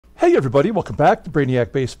Hey everybody, welcome back to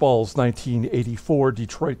Brainiac Baseball's 1984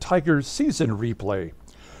 Detroit Tigers season replay.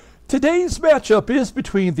 Today's matchup is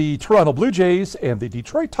between the Toronto Blue Jays and the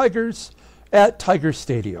Detroit Tigers at Tiger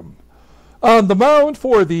Stadium. On the mound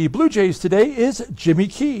for the Blue Jays today is Jimmy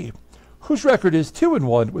Key, whose record is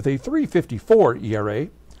 2-1 with a 3.54 ERA.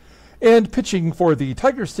 And pitching for the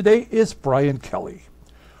Tigers today is Bryan Kelly,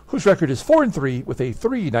 whose record is 4-3 with a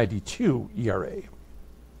 3.92 ERA.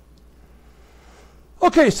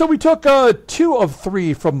 Okay, so we took 2 of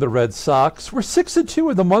 3 from the Red Sox. We're 6-2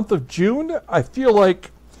 in the month of June. I feel like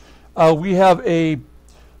we have a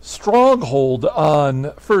stronghold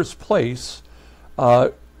on first place.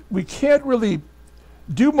 We can't really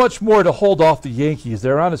do much more to hold off the Yankees.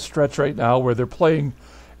 They're on a stretch right now where they're playing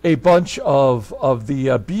a bunch of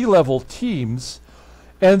the B-level teams.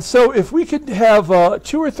 And so if we could have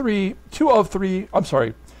 2 of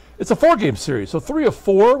 3, it's a 4-game series, so 3 of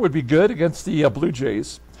 4 would be good against the Blue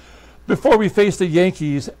Jays. Before we face the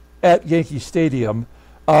Yankees at Yankee Stadium,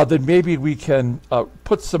 then maybe we can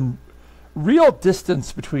put some real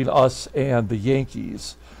distance between us and the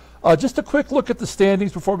Yankees. Just a quick look at the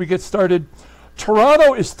standings before we get started.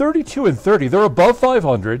 Toronto is 32-30. They're above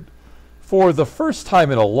 500 for the first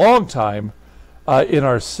time in a long time in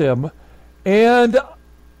our sim. And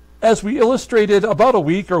as we illustrated about a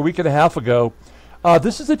week or a week and a half ago,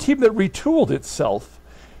 this is a team that retooled itself,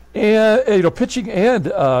 and pitching and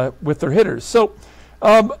with their hitters. So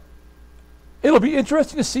it'll be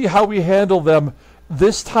interesting to see how we handle them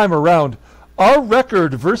this time around. Our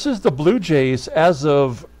record versus the Blue Jays as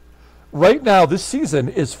of right now this season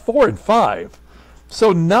is 4-5,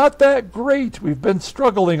 so not that great. We've been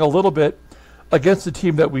struggling a little bit against a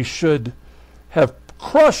team that we should have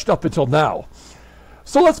crushed up until now.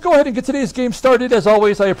 So let's go ahead and get today's game started. As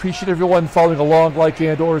always, I appreciate everyone following along, like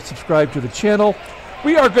and or subscribe to the channel.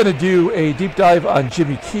 We are going to do a deep dive on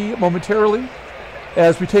Jimmy Key momentarily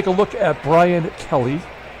as we take a look at Bryan Kelly.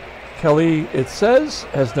 Kelly, it says,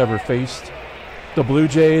 has never faced the Blue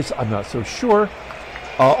Jays. I'm not so sure.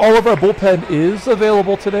 All of our bullpen is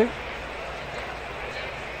available today.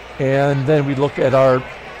 And then we look at our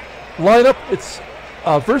lineup. It's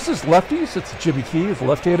versus lefties. It's Jimmy Key, is a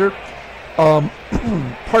left-hander.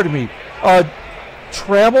 Pardon me,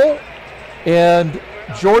 Trammell and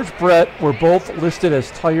George Brett were both listed as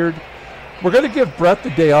tired. We're going to give Brett the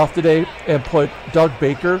day off today and put Doug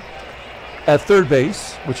Baker at third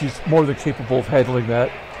base, which he's more than capable of handling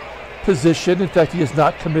that position. In fact, he has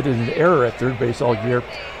not committed an error at third base all year.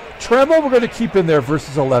 Trammell we're going to keep in there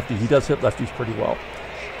versus a lefty. He does hit lefties pretty well.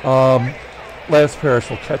 Lance Parrish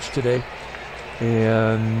will catch today.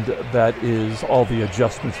 And that is all the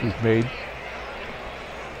adjustments we've made.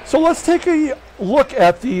 So let's take a look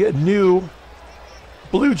at the new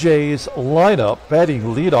Blue Jays lineup. Batting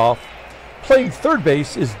leadoff, playing third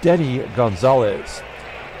base is Denny Gonzalez.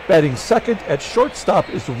 Batting second at shortstop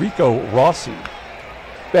is Rico Rossi.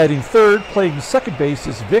 Batting third, playing second base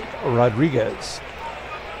is Vic Rodriguez.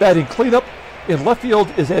 Batting cleanup in left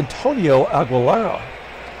field is Antonio Aguilera.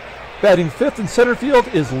 Batting fifth in center field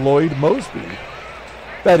is Lloyd MOSEBY.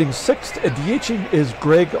 Batting sixth and DHing is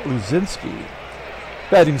Greg LUZINSKI.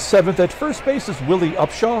 Batting seventh at first base is Willie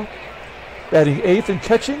UPSHAW. Batting eighth and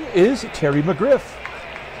catching is Terry McGRIFF.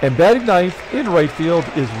 And batting ninth in right field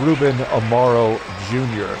is Ruben AMARO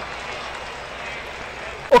Jr.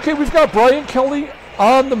 Okay, we've got Bryan Kelly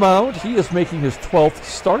on the mound. He is making his 12th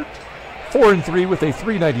start. 4-3 with a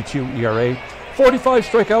 3.92 ERA. 45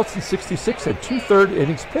 strikeouts in 66 and 2/3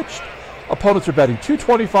 innings pitched. Opponents are batting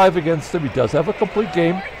 .225 against him. He does have a complete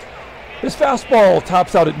game. His fastball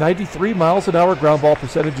tops out at 93 miles an hour. Ground ball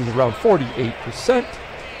percentage is around 48%.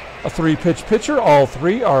 A 3-pitch pitcher. All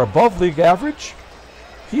 3 are above league average.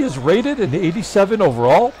 He is rated an 87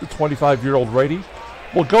 overall. The 25-year-old righty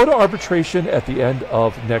will go to arbitration at the end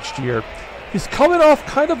of next year. He's coming off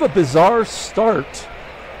kind of a bizarre start.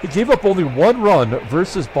 He gave up only 1 run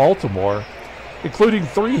versus Baltimore, including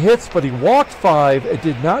 3 hits, but he walked 5 and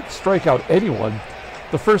did not strike out anyone.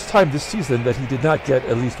 The first time this season that he did not get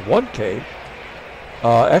at least 1 K.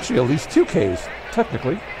 Actually, at least 2 Ks,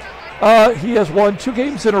 technically. He has won 2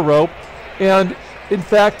 games in a row, and in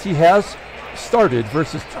fact, he has started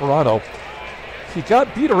versus Toronto. He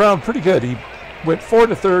got beat around pretty good. He went 4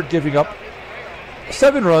 1/3, giving up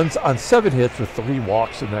 7 runs on 7 hits with 3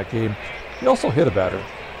 walks in that game. He also hit a batter.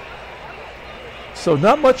 So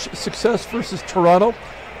not much success versus Toronto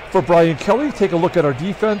for Bryan Kelly. Take a look at our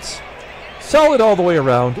defense. Solid all the way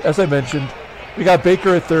around. As I mentioned, we got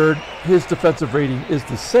Baker at third. His defensive rating is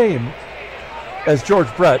the same as George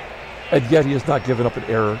Brett, and yet he has not given up an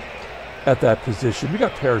error at that position. We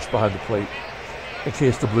got Parrish behind the plate in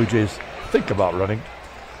case the Blue Jays think about running.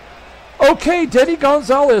 Okay, Denny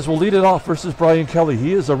Gonzalez will lead it off versus Brian Kelly.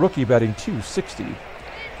 He is a rookie batting .260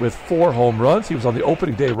 with 4 home runs. He was on the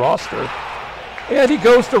opening day roster. And he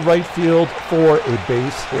goes to right field for a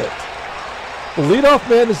base hit. The leadoff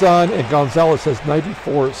man is on, and Gonzalez has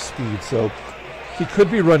 94 speed, so he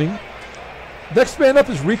could be running. Next man up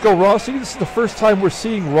is Rico Rossi. This is the first time we're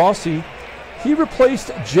seeing Rossi. He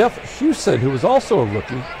replaced Jeff Hewson, who was also a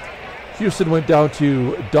rookie. Hewson went down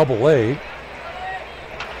to AA.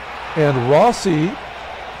 And Rossi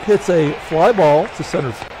hits a fly ball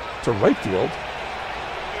to right field.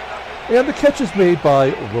 And the catch is made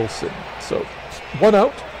by Wilson. So 1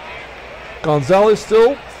 out. Gonzalez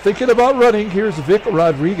still thinking about running. Here's Vic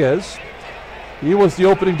Rodriguez. He was the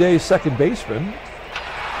opening day second baseman.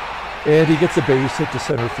 And he gets a base hit to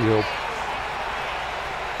center field.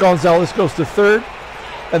 Gonzalez goes to third.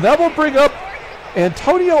 And that will bring up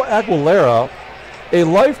Antonio Aguilera, a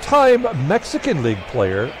lifetime Mexican League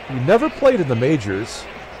player who never played in the majors.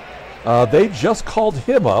 They just called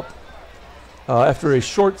him up after a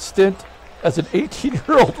short stint as an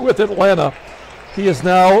 18-year-old with Atlanta. He is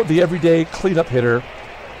now the everyday cleanup hitter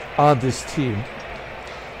on this team.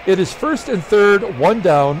 It is first and third, 1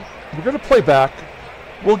 down. We're going to play back.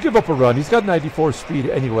 We'll give up a run. He's got 94 speed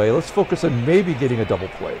anyway. Let's focus on maybe getting a double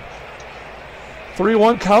play.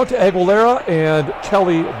 3-1 count to Aguilera, and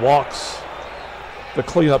Kelly walks the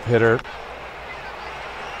cleanup hitter.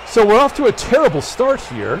 So we're off to a terrible start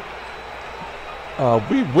here.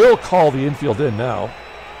 We will call the infield in now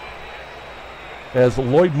as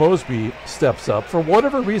Lloyd MOSEBY steps up. For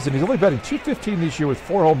whatever reason, he's only batting .215 this year with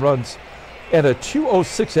 4 home runs and a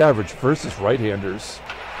 .206 average versus right-handers.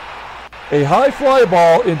 A high fly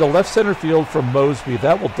ball into left center field from MOSEBY.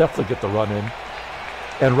 That will definitely get the run in.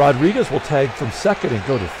 And Rodriguez will tag from second and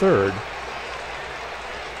go to third.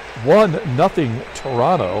 1-0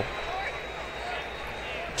 Toronto.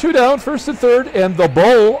 2 down, first and third, and the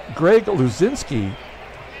Bull, Greg LUZINSKI,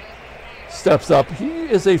 steps up. He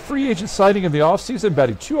is a free agent signing in the offseason,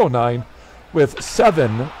 batting .209 with 7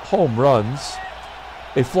 home runs.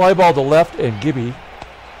 A fly ball to left, and Gibby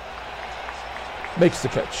makes the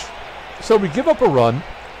catch. So we give up a run,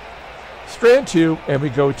 strand 2, and we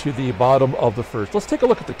go to the bottom of the first. Let's take a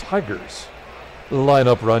look at the Tigers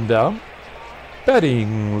lineup rundown.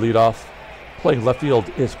 Batting leadoff, playing left field,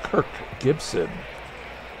 is Kirk Gibson.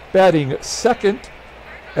 Batting second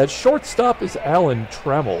at shortstop is Alan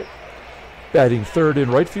Trammell. Batting third in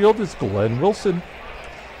right field is Glenn Wilson.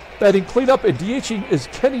 Batting cleanup and DHing is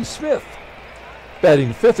Kenny Smith.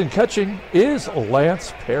 Batting fifth and catching is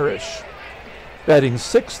Lance Parrish. Batting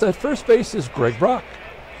sixth at first base is Greg Brock.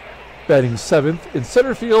 Batting seventh in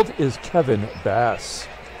center field is Kevin Bass.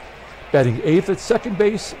 Batting eighth at second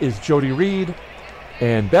base is Jody Reed.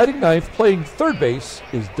 And batting ninth, playing third base,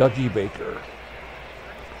 is Dougie Baker.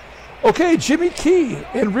 Okay, Jimmy Key.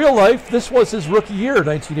 In real life, this was his rookie year,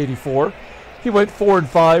 1984. He went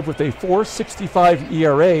 4-5 with a .465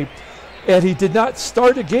 ERA, and he did not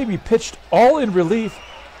start a game. He pitched all in relief,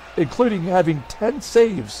 including having 10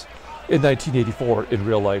 saves in 1984 in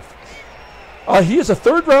real life. He is a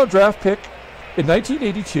third-round draft pick in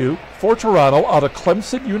 1982 for Toronto out of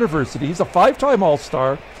Clemson University. He's a 5-time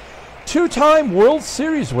All-Star, 2-time World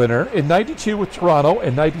Series winner in 92 with Toronto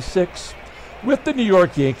and 96 with the New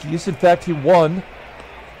York Yankees. In fact, he won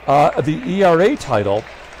the ERA title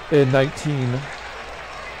in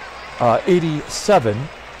 1987.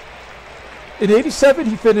 In 87,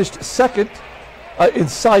 he finished second in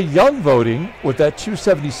Cy Young voting with that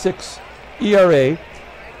 .276 ERA. In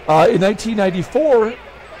 1994,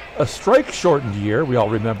 a strike-shortened year, we all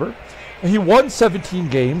remember, he won 17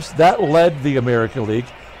 games. That led the American League.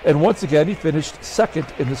 And once again, he finished second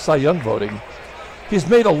in the Cy Young voting. He's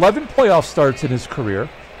made 11 playoff starts in his career,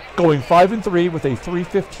 going 5-3 with a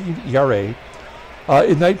 .315 ERA. I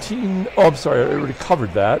already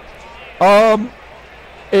covered that.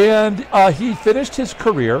 And he finished his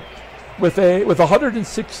career with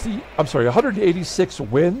 186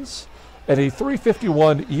 wins and a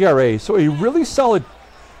 .351 ERA. So a really solid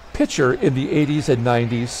pitcher in the 80s and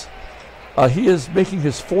 90s. He is making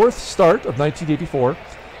his 4th start of 1984.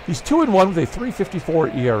 He's 2-1 with a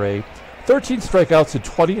 .354 ERA, 13 strikeouts in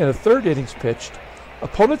 20 and a third innings pitched.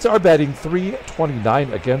 Opponents are batting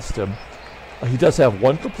 .329 against him. He does have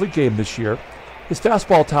 1 complete game this year. His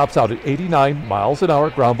fastball tops out at 89 miles an hour.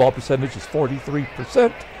 Ground ball percentage is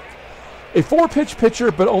 43%. A 4-pitch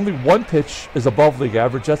pitcher, but only 1 pitch is above league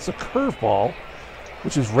average. That's a curveball,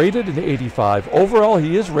 which is rated an 85. Overall,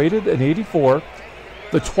 he is rated an 84.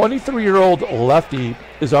 The 23-year-old lefty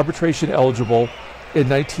is arbitration eligible in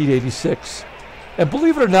 1986. And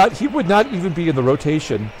believe it or not, he would not even be in the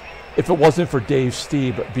rotation if it wasn't for Dave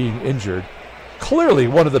Stieb being injured. Clearly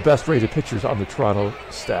one of the best rated pitchers on the Toronto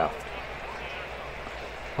staff.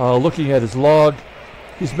 Looking at his log,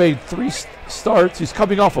 he's made 3 starts. He's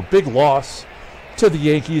coming off a big loss to the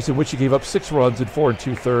Yankees, in which he gave up 6 runs in 4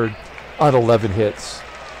 2/3 on 11 hits.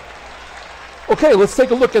 Okay, let's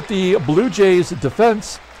take a look at the Blue Jays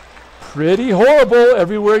defense. Pretty horrible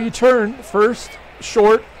everywhere you turn. First,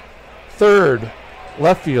 short, third,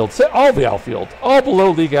 left field, all the outfield, all below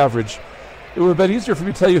league average. It would have been easier for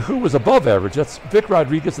me to tell you who was above average. That's Vic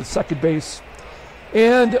Rodriguez at second base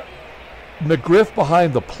and McGriff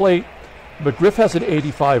behind the plate. McGriff has an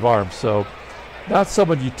 85 arm, so not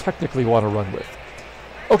someone you technically want to run with.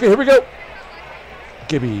 Okay, here we go.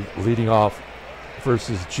 Gibby leading off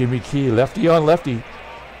versus Jimmy Key, lefty on lefty.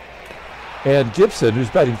 And Gibson, who's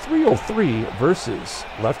batting .303 versus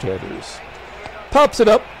left-handers. Pops it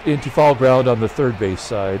up into foul ground on the third base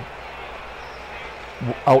side.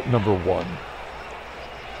 Out number 1.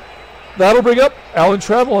 That'll bring up Alan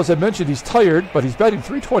Trammell. As I mentioned, he's tired, but he's batting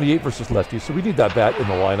 .328 versus lefty, so we need that bat in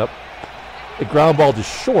the lineup. A ground ball to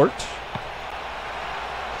short.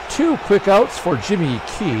 2 quick outs for Jimmy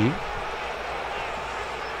Key.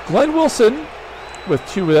 Glenn Wilson with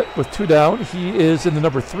two down. He is in the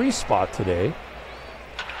number 3 spot today.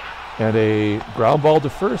 And a ground ball to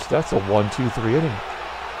first. That's a 1-2-3 inning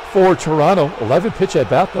for Toronto. 11 pitch at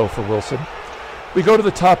bat, though, for Wilson. We go to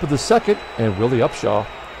the top of the second, and Willie UPSHAW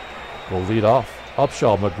will lead off.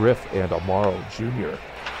 UPSHAW, McGriff, and AMARO Jr.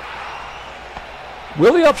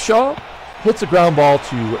 Willie UPSHAW hits a ground ball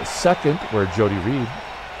to second, where Jody Reed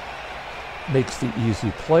makes the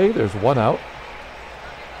easy play. There's 1 out.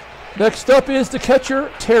 Next up is the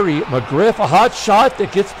catcher, Terry McGriff. A hot shot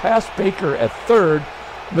that gets past Baker at third.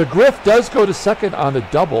 McGriff does go to second on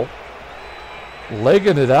a double.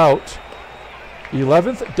 Legging it out.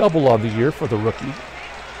 11th double on the year for the rookie,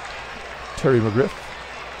 Terry McGriff.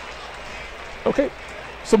 Okay,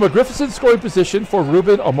 so McGriff is in scoring position for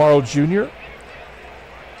Ruben AMARO Jr.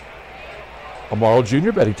 AMARO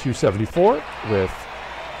Jr. batting .274 with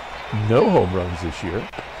no home runs this year.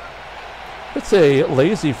 It's a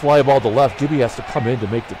lazy fly ball to left. Gibby has to come in to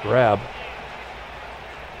make the grab.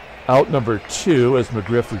 Out number 2 as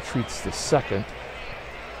McGriff retreats to second.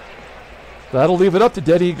 That'll leave it up to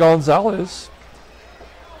Denny Gonzalez.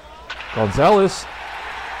 Gonzalez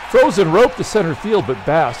frozen rope to center field, but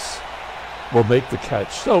Bass will make the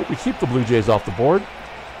catch. So we keep the Blue Jays off the board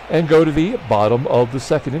and go to the bottom of the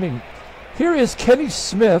second inning. Here is Kenny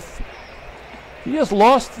Smith. He has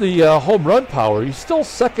lost the home run power. He's still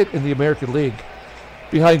second in the American League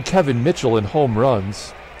behind Kevin Mitchell in home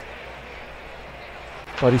runs.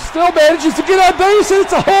 But he still manages to get on base, and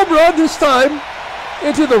it's a home run this time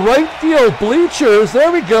into the right field bleachers.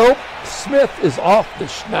 There we go. Smith is off the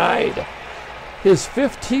schneid. His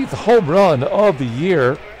 15th home run of the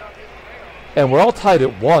year. And we're all tied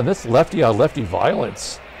at 1. That's lefty on lefty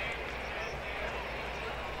violence.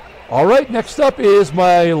 All right, next up is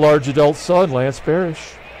my large adult son, Lance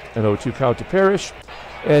Parrish. An 0-2 count to Parrish.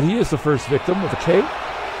 And he is the first victim with a K.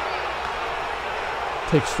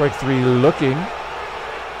 Takes strike 3 looking.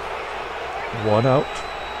 1 out.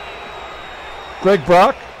 Greg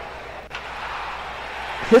Brock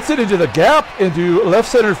hits it into the gap into left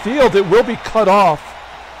center field. It will be cut off.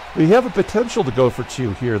 We have a potential to go for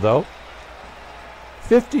 2 here, though.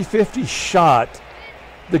 50-50 shot.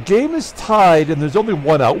 The game is tied, and there's only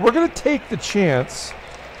 1 out. We're going to take the chance.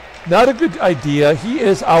 Not a good idea. He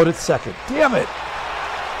is out at second. Damn it.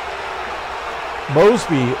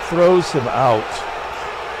 Moseby throws him out.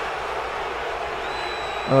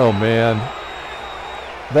 Oh, man.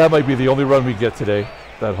 That might be the only run we get today.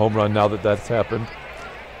 That home run, now that that's happened.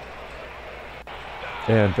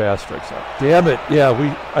 And Bass strikes out. Damn it.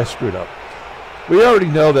 Yeah, I screwed up. We already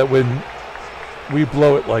know that when we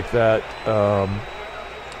blow it like that,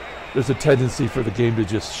 there's a tendency for the game to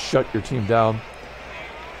just shut your team down.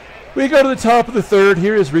 We go to the top of the third.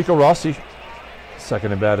 Here is Rico Rossi.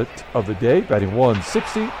 Second at bat of the day, batting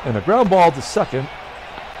 160 and a ground ball to second.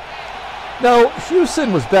 Now,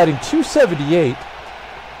 Houston was batting .278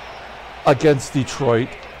 against Detroit,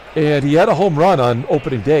 and he had a home run on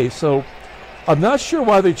opening day, so I'm not sure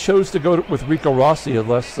why they chose to go with Rico Rossi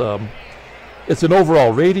unless it's an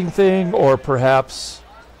overall rating thing, or perhaps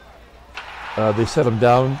they set him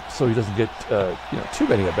down so he doesn't get too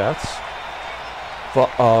many at-bats.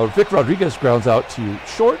 Vic Rodriguez grounds out to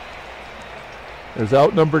short. There's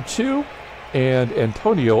out number 2, and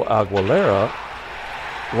Antonio Aguilera.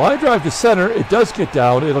 Line drive to center. It does get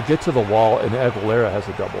down. It'll get to the wall, and Aguilera has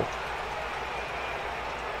a double.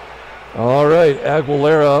 All right,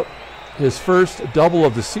 Aguilera, his first double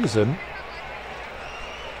of the season.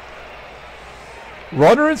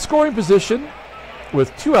 Runner in scoring position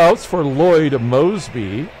with 2 outs for Lloyd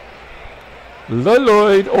MOSEBY.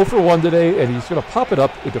 Lloyd 0 for 1 today, and he's going to pop it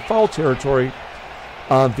up into foul territory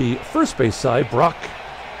on the first base side. Brock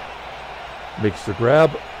makes the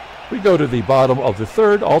grab. We go to the bottom of the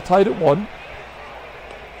third, all tied at 1.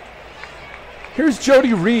 Here's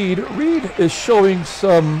Jody Reed. Reed is showing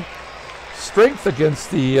some strength against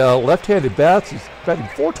the left-handed bats. He's batting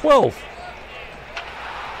 .412.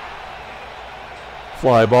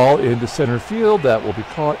 Fly ball into center field. That will be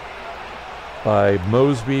caught by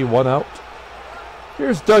MOSEBY. 1 out.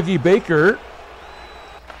 Here's Dougie Baker.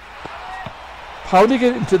 Pounding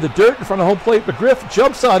it into the dirt in front of home plate. McGRIFF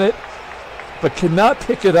jumps on it, but cannot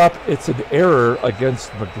pick it up. It's an error against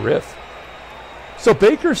McGRIFF. So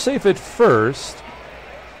Baker safe at first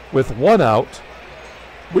with 1 out.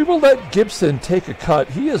 We will let Gibson take a cut.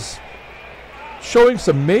 He is showing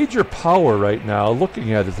some major power right now,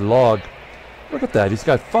 looking at his log. Look at that. He's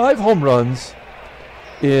got 5 home runs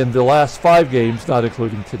in the last 5 games, not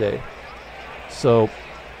including today. So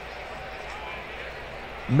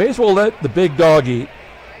may as well let the big dog eat.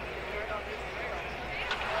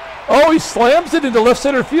 Oh, he slams it into left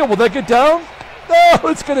center field. Will that get down? No,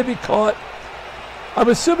 it's going to be caught. I'm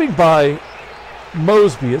assuming by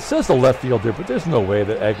MOSEBY. It says the left fielder, but there's no way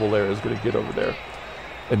that Aguilera is going to get over there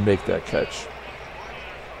and make that catch.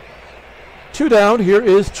 2 down. Here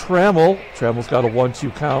is Trammell. Trammell's got a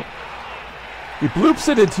 1-2 count. He bloops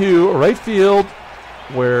it into right field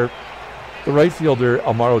where the right fielder,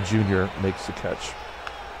 AMARO Jr., makes the catch.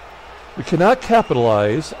 We cannot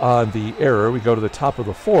capitalize on the error. We go to the top of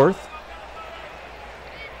the 4th.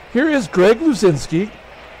 Here is Greg LUZINSKI.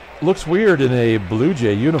 Looks weird in a Blue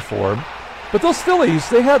Jay uniform. But those Phillies,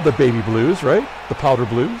 they had the baby blues, right? The powder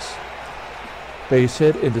blues. Base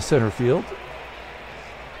hit into center field.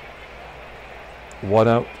 1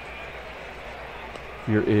 out.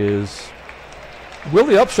 Here is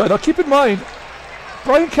Willie UPSHAW. Now keep in mind,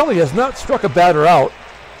 Bryan Kelly has not struck a batter out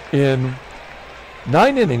in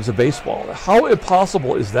 9 innings of baseball. How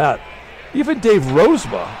impossible is that? Even Dave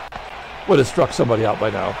Rozema would have struck somebody out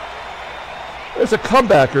by now. There's a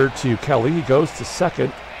comebacker to Kelly. He goes to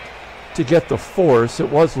second to get the force. It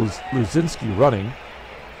was LUZINSKI running.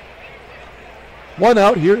 1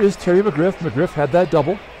 out. Here is Terry McGriff. McGriff had that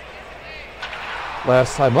double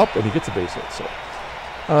last time up, and he gets a base hit. So,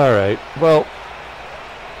 all right. Well,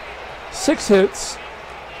 6 hits.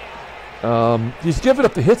 He's given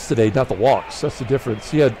up the hits today, not the walks. That's the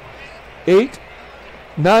difference. He had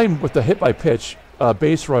 9 with the hit by pitch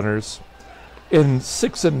base runners in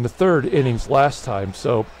 6 and the 3rd innings last time.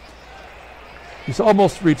 So he's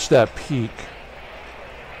almost reached that peak.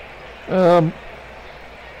 What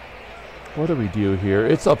do we do here?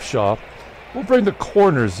 It's UPSHAW. We'll bring the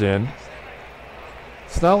corners in.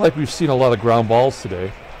 It's not like we've seen a lot of ground balls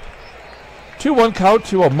today. 2-1 count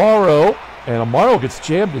to AMARO, and AMARO gets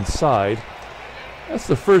jammed inside. That's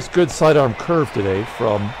the first good sidearm curve today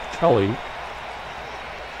from Kelly.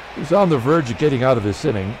 He's on the verge of getting out of this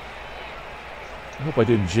inning. I hope I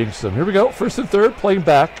didn't jinx him. Here we go. 1st and 3rd, playing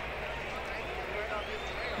back.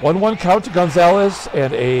 1-1 count to Gonzalez,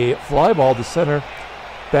 and a fly ball to center.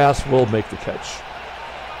 Bass will make the catch.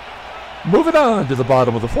 Moving on to the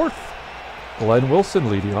bottom of the 4th. Glenn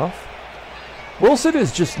Wilson leading off. Wilson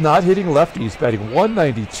is just not hitting lefties, batting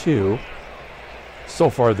 .192 so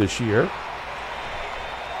far this year.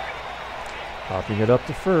 Popping it up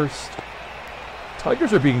to first.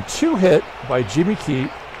 Tigers are being 2-hit by Jimmy Key.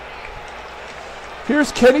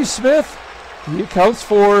 Here's Kenny Smith. He accounts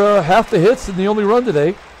for half the hits and the only run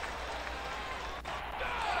today.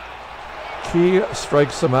 Key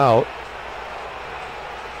strikes him out.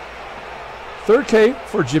 3rd K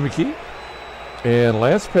for Jimmy Key. And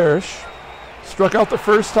Lance Parrish struck out the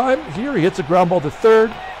first time. Here he hits a ground ball to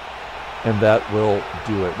 3rd. And that will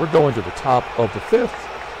do it. We're going to the top of the 5th.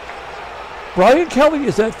 Bryan Kelly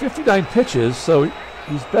is at 59 pitches, so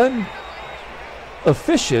he's been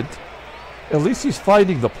efficient. At least he's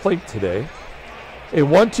finding the plate today. A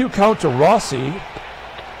 1-2 count to ROSSY.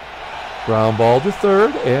 Ground ball to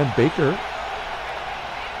 3rd, and Baker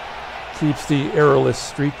keeps the errorless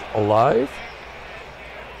streak alive.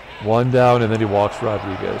 1 down, and then he walks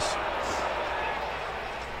Rodriguez.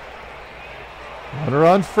 Runner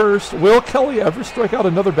on first. Will Kelly ever strike out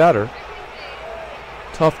another batter?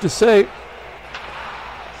 Tough to say.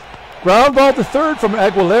 Ground ball to 3rd from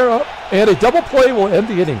Aguilera, and a double play will end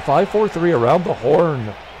the inning. 5-4-3 around the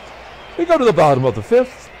horn. We go to the bottom of the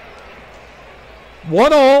 5th.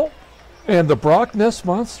 1-all, and the Brock Nest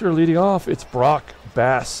Monster leading off. It's Brock,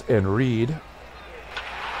 Bass, and Reed.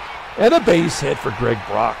 And a base hit for Greg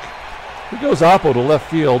Brock. He goes oppo to left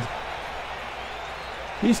field.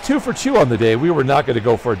 He's 2 for 2 on the day. We were not going to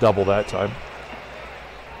go for a double that time.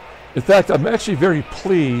 In fact, I'm actually very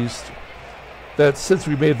pleased that since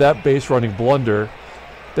we made that base running blunder,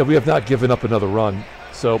 that we have not given up another run.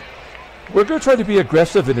 So we're going to try to be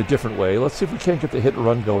aggressive in a different way. Let's see if we can't get the hit and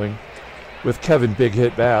run going with Kevin Big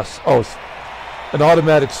Hit Bass. Oh, it's an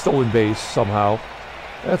automatic stolen base somehow.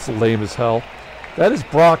 That's lame as hell. That is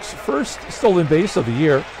Brock's first stolen base of the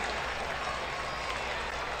year.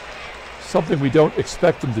 Something we don't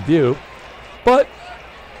expect him to do, but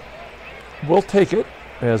we'll take it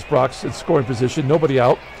as Brock's in scoring position, nobody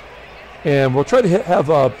out. And we'll try to have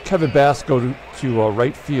Kevin Bass go to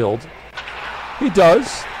right field. He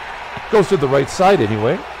does. Goes to the right side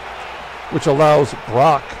anyway, which allows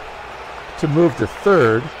Brock to move to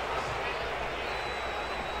third.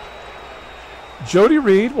 Jody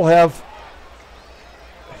Reed will have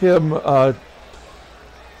him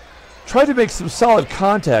try to make some solid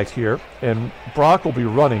contact here, and Brock will be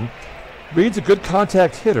running. Reed's a good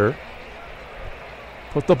contact hitter.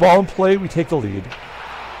 Put the ball in play, we take the lead.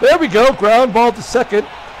 There we go, ground ball to second.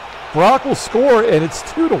 Brock will score, and it's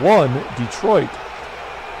 2-1 Detroit.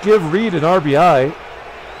 Give Reed an RBI.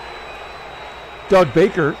 Doug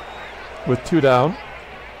Baker with 2 down.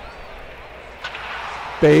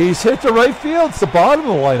 Base hit to right field. It's the bottom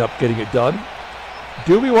of the lineup getting it done.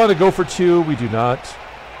 Do we want to go for 2? We do not.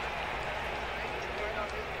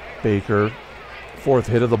 Baker, 4th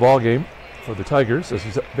hit of the ball game for the Tigers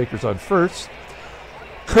as Baker's on first.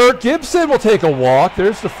 Kirk Gibson will take a walk.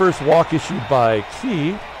 There's the first walk issued by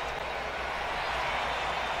Key.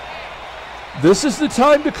 This is the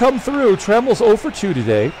time to come through. Trammell's 0 for 2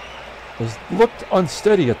 today. Has looked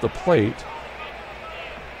unsteady at the plate.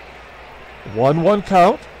 1-1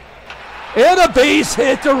 count. And a base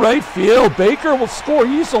hit to right field. Baker will score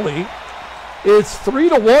easily. It's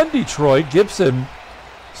 3-1 Detroit. Gibson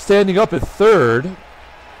standing up at third.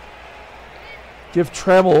 Give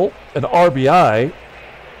Trammell an RBI.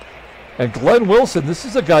 And Glenn Wilson, this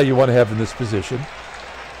is a guy you want to have in this position.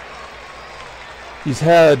 He's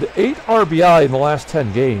had 8 RBI in the last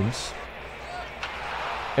 10 games.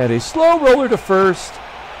 And a slow roller to first.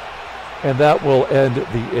 And that will end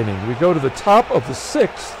the inning. We go to the top of the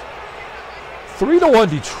 6th.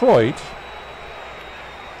 3-1 Detroit.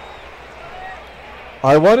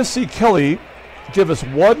 I want to see Kelly give us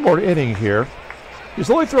one more inning here.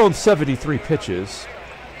 He's only thrown 73 pitches.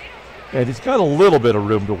 And he's got a little bit of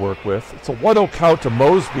room to work with. It's a 1-0 count to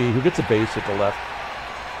MOSEBY, who gets a base at the left.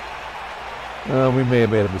 We may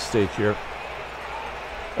have made a mistake here,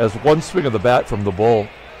 as one swing of the bat from the bull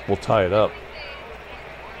will tie it up.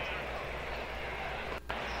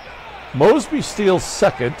 MOSEBY steals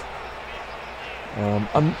second.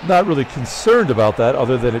 I'm not really concerned about that,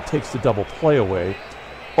 other than it takes the double play away.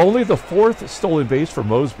 Only the 4th stolen base for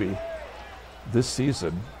MOSEBY this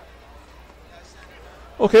season.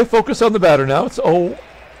 Okay, focus on the batter now. It's an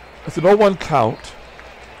 0-1 count.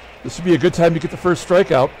 This would be a good time to get the first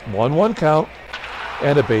strikeout. 1-1 count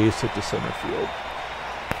and a base hit to center field.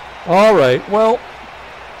 All right, well,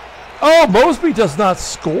 oh, MOSEBY does not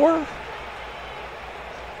score?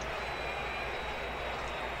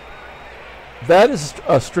 That is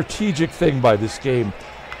a strategic thing by this game.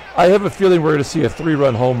 I have a feeling we're going to see a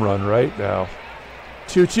 3-run home run right now.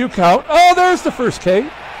 2-2 count. Oh, there's the first K.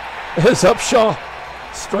 As UPSHAW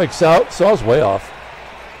strikes out, so I was way off.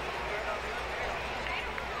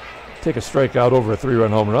 Take a strikeout over a 3-run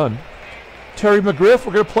home run. Terry McGRIFF,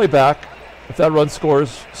 we're going to play back. If that run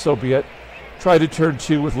scores, so be it. Try to turn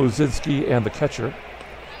 2 with LUZINSKI and the catcher.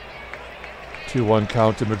 2-1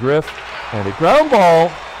 count to McGRIFF. And a ground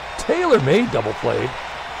ball. Tailor-made double play.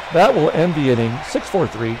 That will end the inning.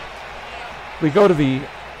 6-4-3. We go to the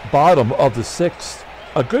bottom of the 6th.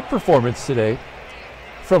 A good performance today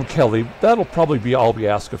from Kelly. That'll probably be all we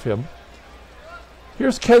ask of him.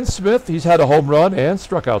 Here's Ken Smith. He's had a home run and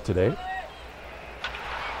struck out today.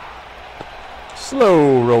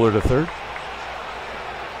 Slow roller to third.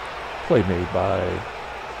 Play made by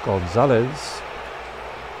Gonzalez.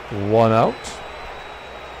 1 out.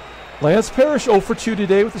 Lance Parrish 0 for 2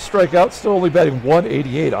 today with a strikeout. Still only batting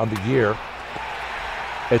 188 on the year.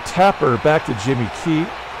 A tapper back to Jimmy Key.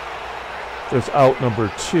 There's out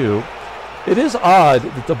number 2. It is odd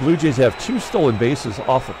that the Blue Jays have 2 stolen bases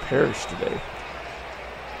off of Parrish today.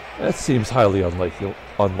 That seems highly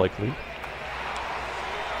unlikely.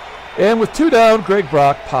 And with 2 down, Greg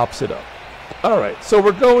Brock pops it up. All right, so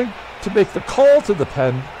we're going to make the call to the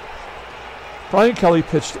pen. Brian Kelly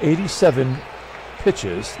pitched 87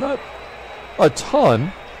 pitches. Not a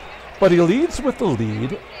ton, but he leads with the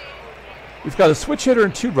lead. We've got a switch hitter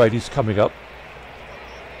and 2 righties coming up.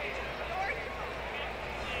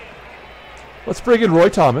 Let's bring in Roy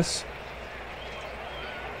Thomas.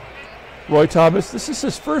 Roy Thomas, this is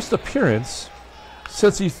his first appearance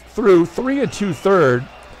since he threw 3 2/3,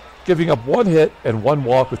 giving up 1 hit and 1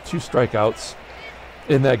 walk with 2 strikeouts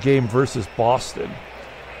in that game versus Boston.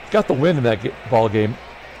 Got the win in that ball game.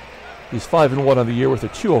 He's 5-1 on the year with a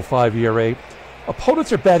 2.05 ERA.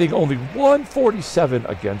 Opponents are batting only 147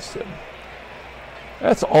 against him.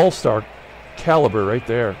 That's all-star caliber right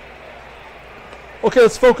there. Okay,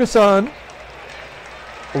 let's focus on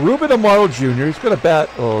Ruben AMARO Jr. He's going to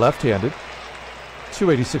bat left-handed.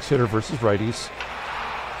 286 hitter versus righties.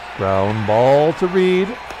 Ground ball to Reed.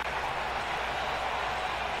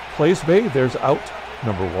 Plays made. There's out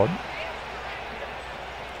number 1.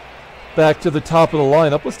 Back to the top of the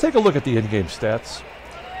lineup. Let's take a look at the in-game stats.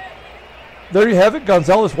 There you have it.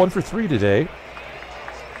 Gonzalez 1 for 3 today.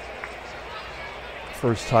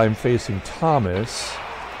 First time facing Thomas.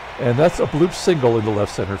 And that's a bloop single into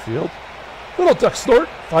left center field. Little duck snort.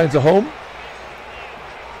 Finds a home.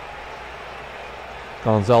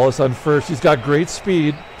 Gonzalez on first. He's got great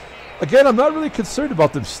speed. Again, I'm not really concerned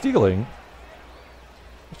about them stealing.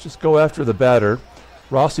 Let's just go after the batter.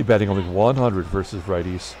 Rossy batting only 100 versus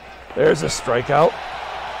righties. There's a strikeout.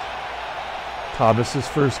 Thomas's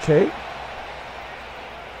first K.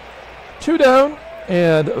 2 down.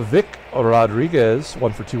 And Vic Rodriguez,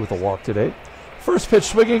 1 for 2 with a walk today. First pitch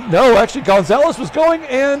swinging. No, actually Gonzalez was going,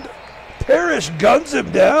 and Parrish guns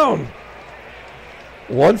him down.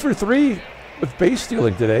 1 for 3 with base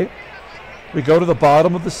stealing today. We go to the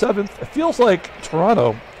bottom of the 7th. It feels like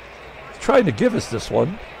Toronto is trying to give us this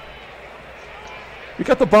one. We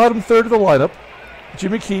got the bottom third of the lineup.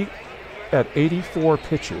 Jimmy Key at 84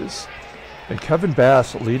 pitches. And Kevin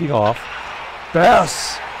Bass leading off.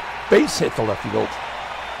 Bass, base hit to left field.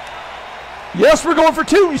 Yes, we're going for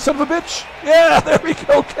 2, you son of a bitch. Yeah, there we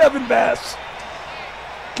go, Kevin Bass.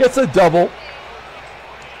 Gets a double.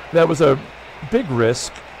 That was a big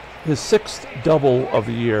risk. His 6th double of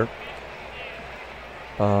the year.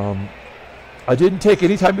 I didn't take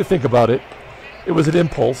any time to think about it. It was an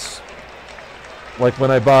impulse. Like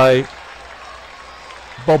when I buy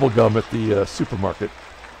bubble gum at the supermarket.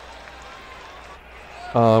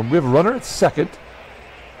 We have a runner at second.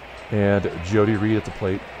 And Jody Reed at the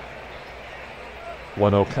plate.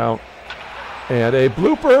 1-0 count. And a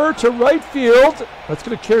blooper to right field. That's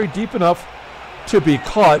going to carry deep enough to be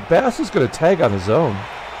caught. Bass is going to tag on his own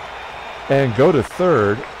and go to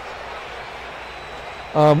third.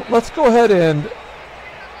 Let's go ahead and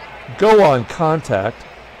go on contact.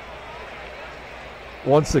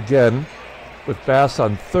 Once again with Bass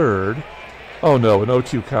on third. Oh no, an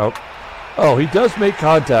 0-2 count. Oh, he does make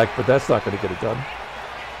contact, but that's not going to get it done.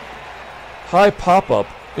 High pop-up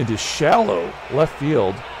into shallow left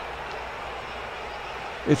field.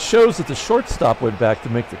 It shows that the shortstop went back to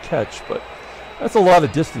make the catch, but that's a lot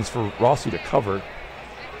of distance for Rossy to cover.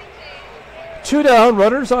 2 down,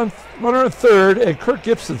 runner on third, and Kirk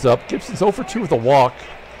Gibson's up. Gibson's 0 for 2 with a walk.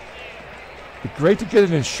 Be great to get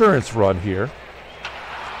an insurance run here.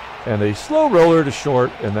 And a slow roller to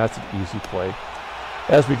short, and that's an easy play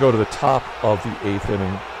as we go to the top of the 8th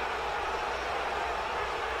inning.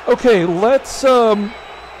 Okay, let's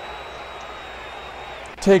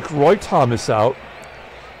take Roy Thomas out.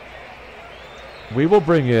 We will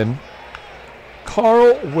bring in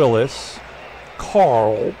Carl Willis.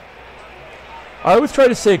 Carl. I always try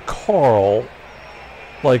to say Carl,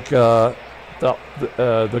 like the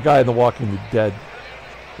guy in The Walking Dead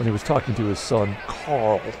when he was talking to his son,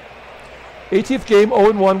 Carl. 18th game,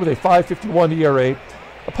 0-1 with a 5.51 ERA.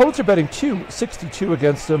 Opponents are betting 2.62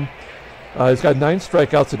 against him. He's got 9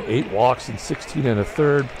 strikeouts and 8 walks in 16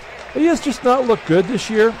 1/3. He has just not looked good this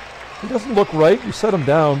year. He doesn't look right. We set him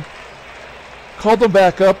down. Called him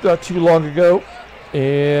back up not too long ago,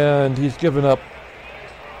 and he's given up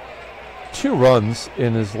 2 runs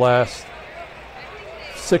in his last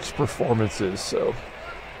 6 performances. So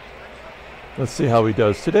let's see how he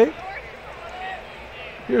does today.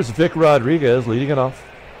 Here's Vic Rodriguez leading it off.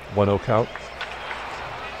 1-0 count.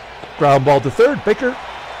 Ground ball to third. Baker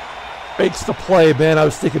makes the play. Man, I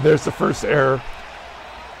was thinking there's the first error.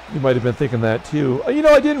 You might have been thinking that too. You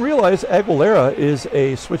know, I didn't realize Aguilera is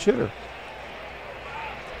a switch hitter.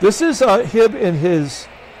 This is him in his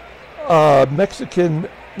Mexican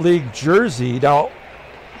League jersey. Now,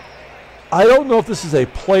 I don't know if this is a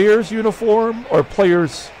player's uniform or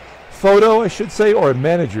player's photo, I should say, or a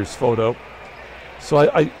manager's photo. So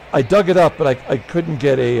I dug it up, but I couldn't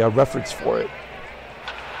get a reference for it.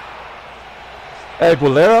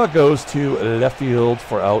 Aguilera goes to left field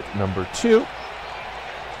for out number 2.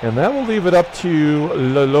 And that will leave it up to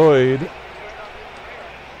Lloyd.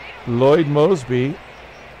 Lloyd Moseby.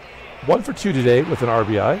 1 for 2 today with an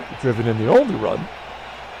RBI, driven in the only run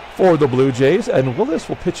for the Blue Jays, and Willis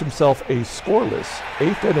will pitch himself a scoreless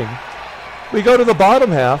 8th inning. We go to the bottom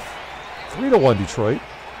half, 3-1 Detroit.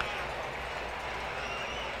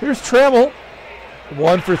 Here's Trammell,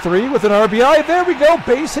 1 for 3 with an RBI. There we go,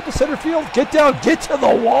 base hit to center field. Get down, get to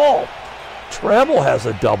the wall. Trammell has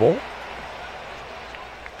a double.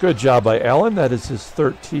 Good job by Allen. That is his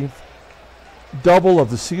 13th double of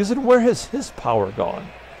the season. Where has his power gone?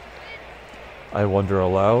 I wonder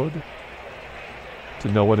aloud.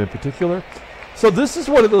 To no one in particular. So this is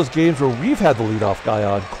one of those games where we've had the leadoff guy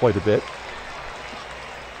on quite a bit.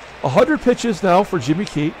 100 pitches now for Jimmy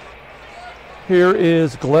Key. Here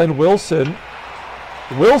is Glenn Wilson.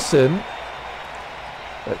 Wilson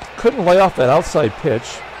couldn't lay off that outside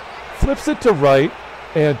pitch. Flips it to right,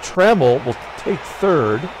 and Trammell will take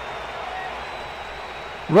third.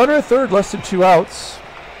 Runner at third, less than 2 outs.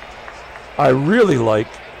 I really like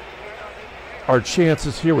our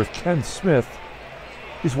chances here with Ken Smith.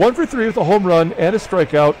 He's 1 for 3 with a home run and a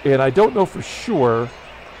strikeout, and I don't know for sure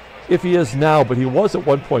if he is now, but he was at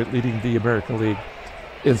one point leading the American League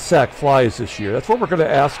in sac flies this year. That's what we're going to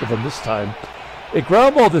ask of him this time. A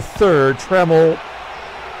ground ball to third. Trammell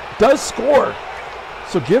does score.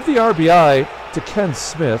 So give the RBI to Ken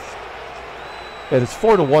Smith, and it's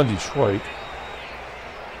 4-1 Detroit.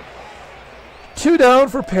 2 down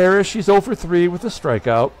for Parrish. He's 0 for 3 with a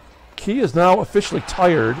strikeout. Key is now officially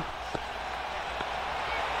tired.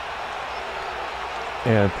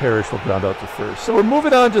 And Parrish will ground out to first. So we're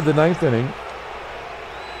moving on to the 9th inning.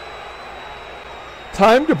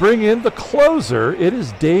 Time to bring in the closer. It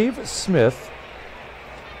is Dave Smith.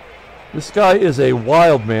 This guy is a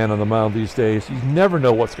wild man on the mound these days. You never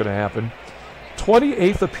know what's going to happen.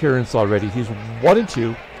 28th appearance already. He's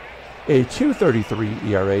 1-2, a 2.33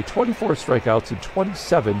 ERA, 24 strikeouts, and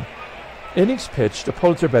 27 innings pitched.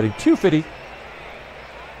 Opponents are batting .250,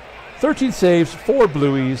 13 saves, 4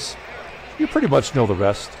 blueies. You pretty much know the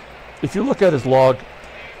rest. If you look at his log,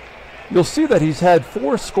 you'll see that he's had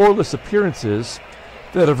 4 scoreless appearances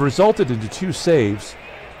that have resulted into 2 saves,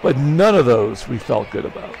 but none of those we felt good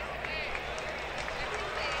about.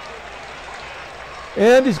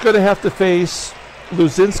 And he's going to have to face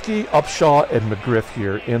LUZINSKI, UPSHAW, and McGRIFF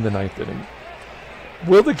here in the 9th inning.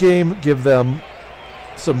 Will the game give them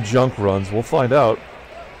some junk runs? We'll find out.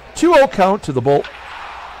 2-0 count to the Bolt.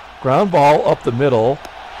 Ground ball up the middle.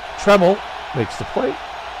 Trammell makes the play.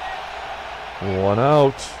 1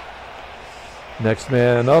 out. Next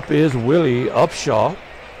man up is Willie. UPSHAW.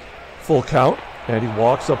 Full count, and he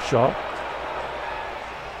walks UPSHAW.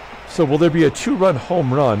 So will there be a 2-run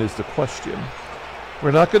home run is the question. We're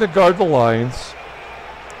not going to guard the lines.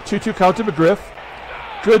 2-2 count to McGriff.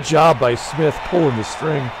 Good job by Smith pulling the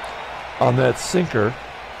string on that sinker.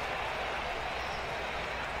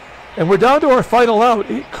 And we're down to our final out.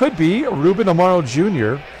 It could be Ruben AMARO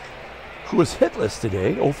Jr., who was hitless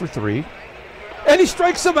today, 0 for 3. And he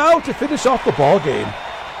strikes him out to finish off the ball game.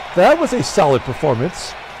 That was a solid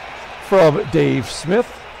performance from Dave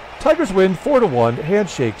Smith. Tigers win 4-1.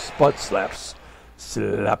 Handshakes, butt slaps,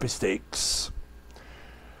 slappy steaks.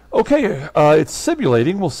 Okay, it's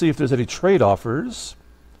simulating. We'll see if there's any trade offers.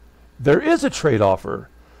 There is a trade offer.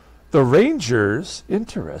 The Rangers,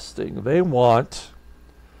 interesting. They want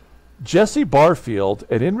Jesse Barfield,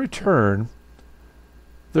 and in return,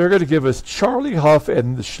 they're going to give us Charlie Huff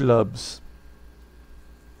and the Schlubs.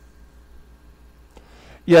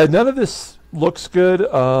 Yeah, none of this looks good.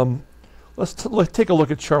 Let's take a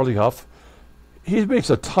look at Charlie Huff. He makes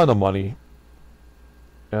a ton of money,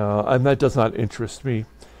 and that does not interest me.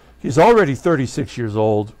 He's already 36 years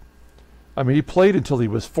old. I mean, he played until he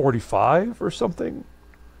was 45 or something,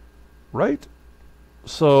 right?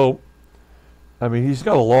 So, I mean, he's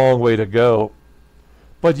got a long way to go.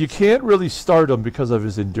 But you can't really start him because of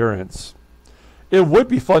his endurance. It would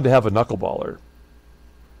be fun to have a knuckleballer.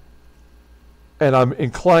 And I'm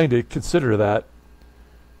inclined to consider that,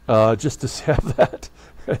 just to have that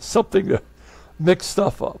as something to mix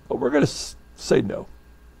stuff up. But we're going to say no.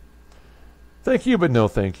 Thank you, but no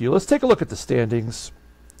thank you. Let's take a look at the standings.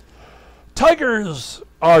 Tigers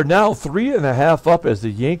are now 3.5 up as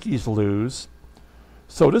the Yankees lose.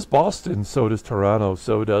 So does Boston, so does Toronto,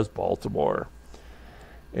 so does Baltimore.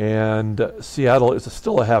 And Seattle is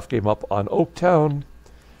still a half game up on Oaktown.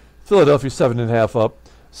 Philadelphia 7.5 up.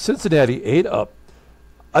 Cincinnati 8 up.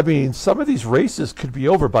 I mean, some of these races could be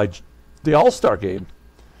over by the All-Star game.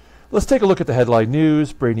 Let's take a look at the headline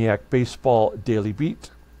news. Brainiac Baseball Daily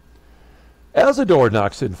Beat. Azador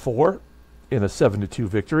knocks in 4 in a 7-2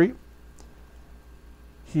 victory.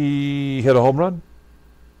 He hit a home run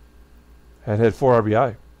and had 4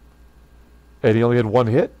 RBI. And he only had 1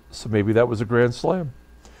 hit so maybe that was a grand slam.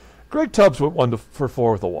 Greg Tubbs went 1 for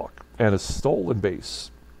 4 with a walk and a stolen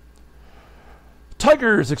base.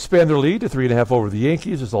 Tigers expand their lead to 3.5 over the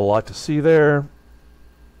Yankees. There's a lot to see there.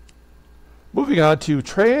 Moving on to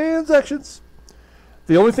transactions.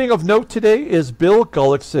 The only thing of note today is Bill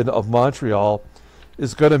Gullickson of Montreal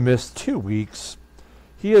is going to miss 2 weeks.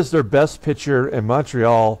 He is their best pitcher, and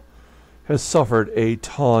Montreal has suffered a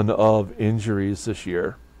ton of injuries this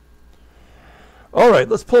year. All right,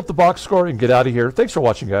 let's pull up the box score and get out of here. Thanks for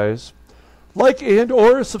watching, guys. Like and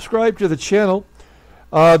or subscribe to the channel.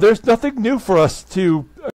 There's nothing new for us to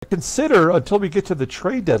consider until we get to the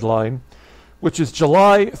trade deadline, which is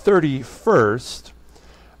July 31st.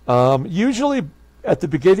 Usually at the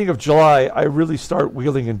beginning of July, I really start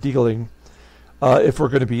wheeling and dealing if we're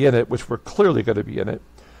going to be in it, which we're clearly going to be in it.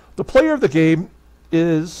 The player of the game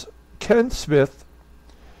is Ken Smith.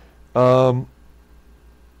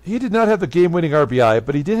 He did not have the game-winning RBI,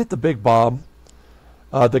 but he did hit the big bomb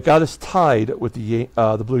that got us tied with the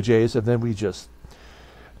Blue Jays, and then we just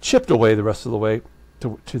chipped away the rest of the way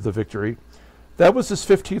to the victory. That was his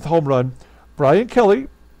 15th home run. Brian Kelly,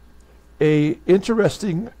 a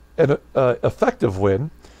interesting and effective win.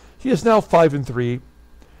 He is now 5-3,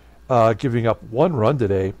 giving up 1 run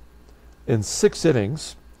today in 6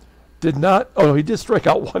 innings. He did strike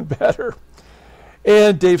out 1 batter.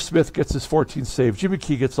 And Dave Smith gets his 14th save. Jimmy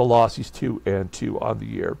Key gets a loss. He's 2-2 on the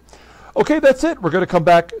year. Okay, that's it. We're going to come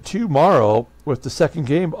back tomorrow with the second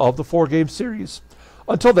game of the 4-game series.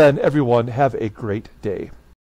 Until then, everyone, have a great day.